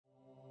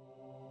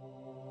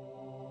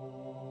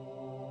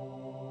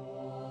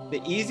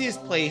The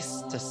easiest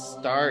place to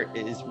start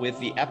is with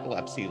the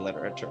epilepsy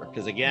literature,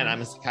 because again,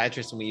 I'm a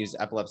psychiatrist and we use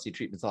epilepsy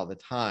treatments all the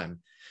time.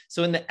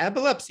 So in the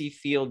epilepsy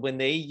field, when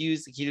they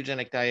use the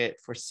ketogenic diet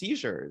for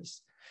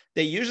seizures,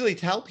 they usually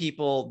tell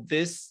people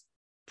this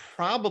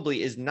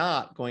probably is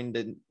not going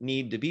to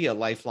need to be a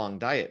lifelong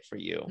diet for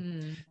you.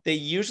 They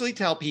usually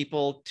tell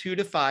people 2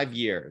 to 5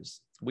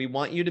 years. We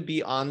want you to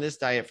be on this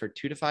diet for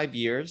 2 to 5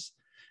 years.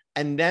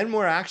 And then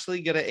we're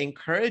actually going to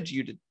encourage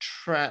you to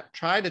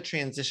try to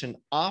transition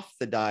off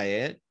the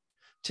diet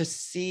to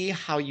see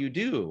how you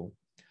do.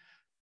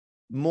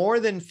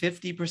 More than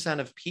 50%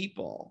 of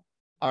people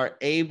are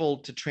able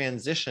to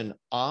transition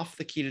off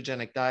the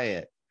ketogenic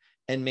diet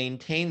and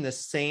maintain the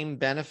same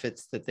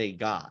benefits that they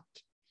got.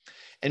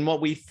 And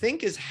what we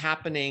think is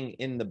happening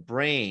in the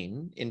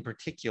brain in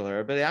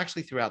particular, but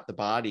actually throughout the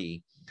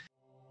body,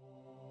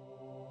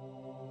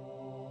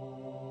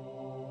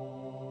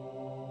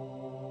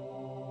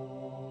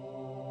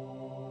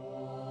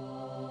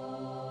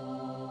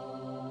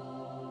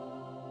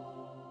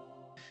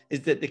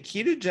 is that the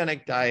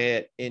ketogenic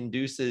diet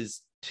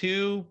induces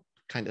two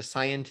kind of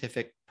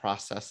scientific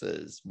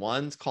processes.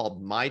 One's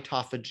called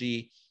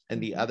mitophagy,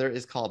 and the other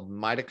is called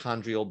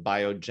mitochondrial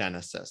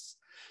biogenesis.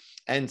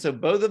 And so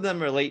both of them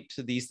relate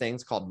to these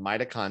things called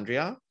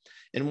mitochondria.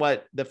 And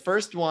what the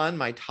first one,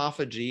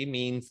 mitophagy,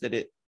 means that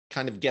it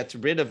kind of gets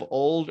rid of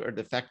old or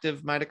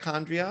defective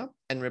mitochondria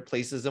and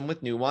replaces them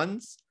with new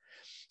ones.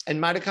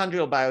 And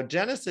mitochondrial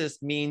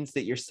biogenesis means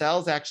that your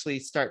cells actually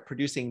start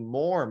producing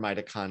more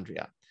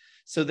mitochondria.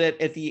 So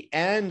that at the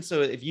end,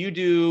 so if you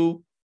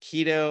do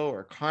keto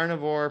or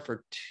carnivore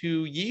for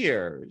 2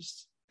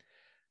 years,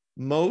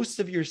 most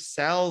of your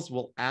cells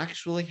will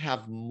actually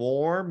have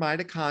more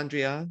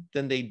mitochondria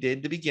than they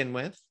did to begin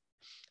with.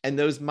 And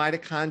those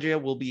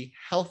mitochondria will be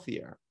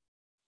healthier.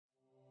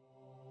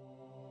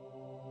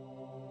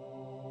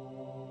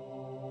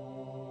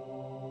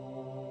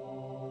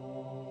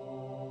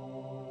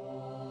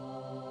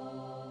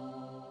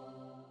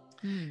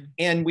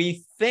 And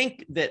we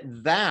think that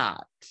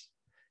that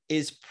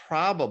is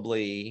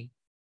probably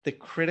the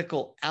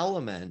critical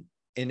element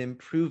in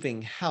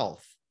improving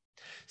health.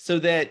 So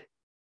that,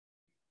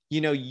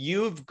 you know,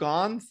 you've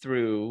gone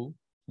through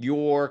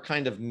your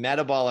kind of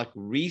metabolic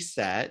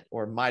reset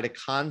or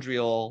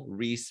mitochondrial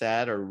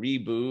reset or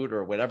reboot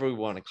or whatever we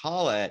want to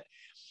call it.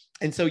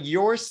 And so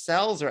your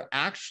cells are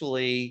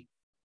actually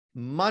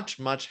much,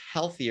 much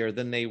healthier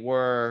than they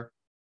were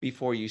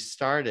before you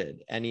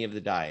started any of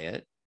the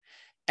diet.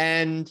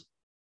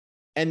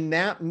 And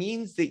that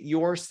means that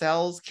your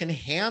cells can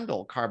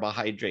handle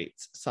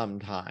carbohydrates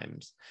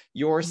sometimes.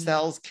 Your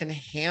cells can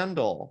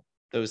handle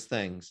those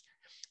things.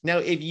 Now,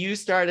 if you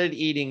started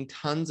eating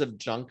tons of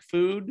junk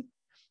food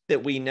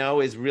that we know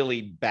is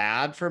really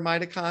bad for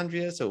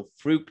mitochondria, so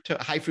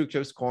high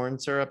fructose corn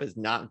syrup is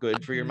not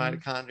good for your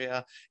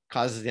mitochondria,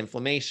 causes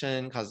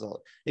inflammation,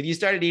 if you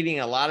started eating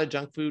a lot of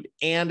junk food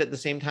and at the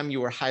same time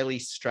you were highly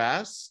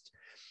stressed,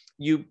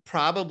 you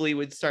probably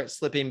would start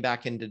slipping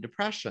back into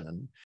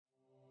depression.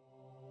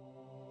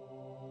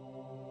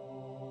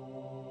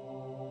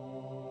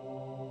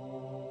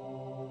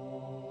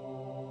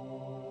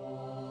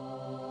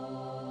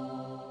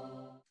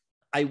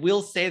 I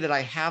will say that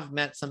I have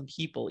met some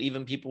people,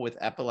 even people with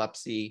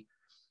epilepsy,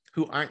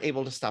 who aren't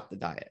able to stop the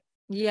diet.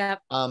 Yeah.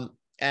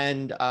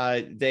 And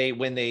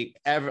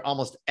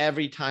almost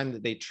every time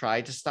that they try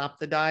to stop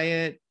the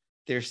diet,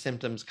 their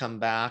symptoms come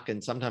back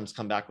and sometimes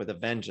come back with a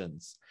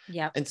vengeance.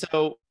 Yeah. And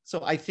so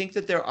I think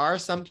that there are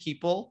some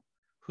people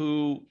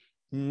who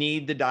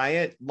need the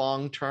diet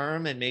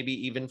long-term and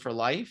maybe even for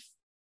life.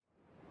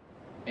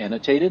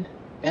 Annotated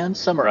and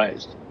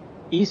summarized,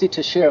 easy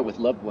to share with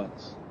loved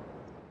ones.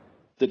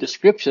 The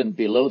description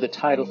below the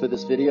title for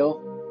this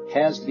video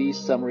has these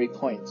summary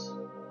points.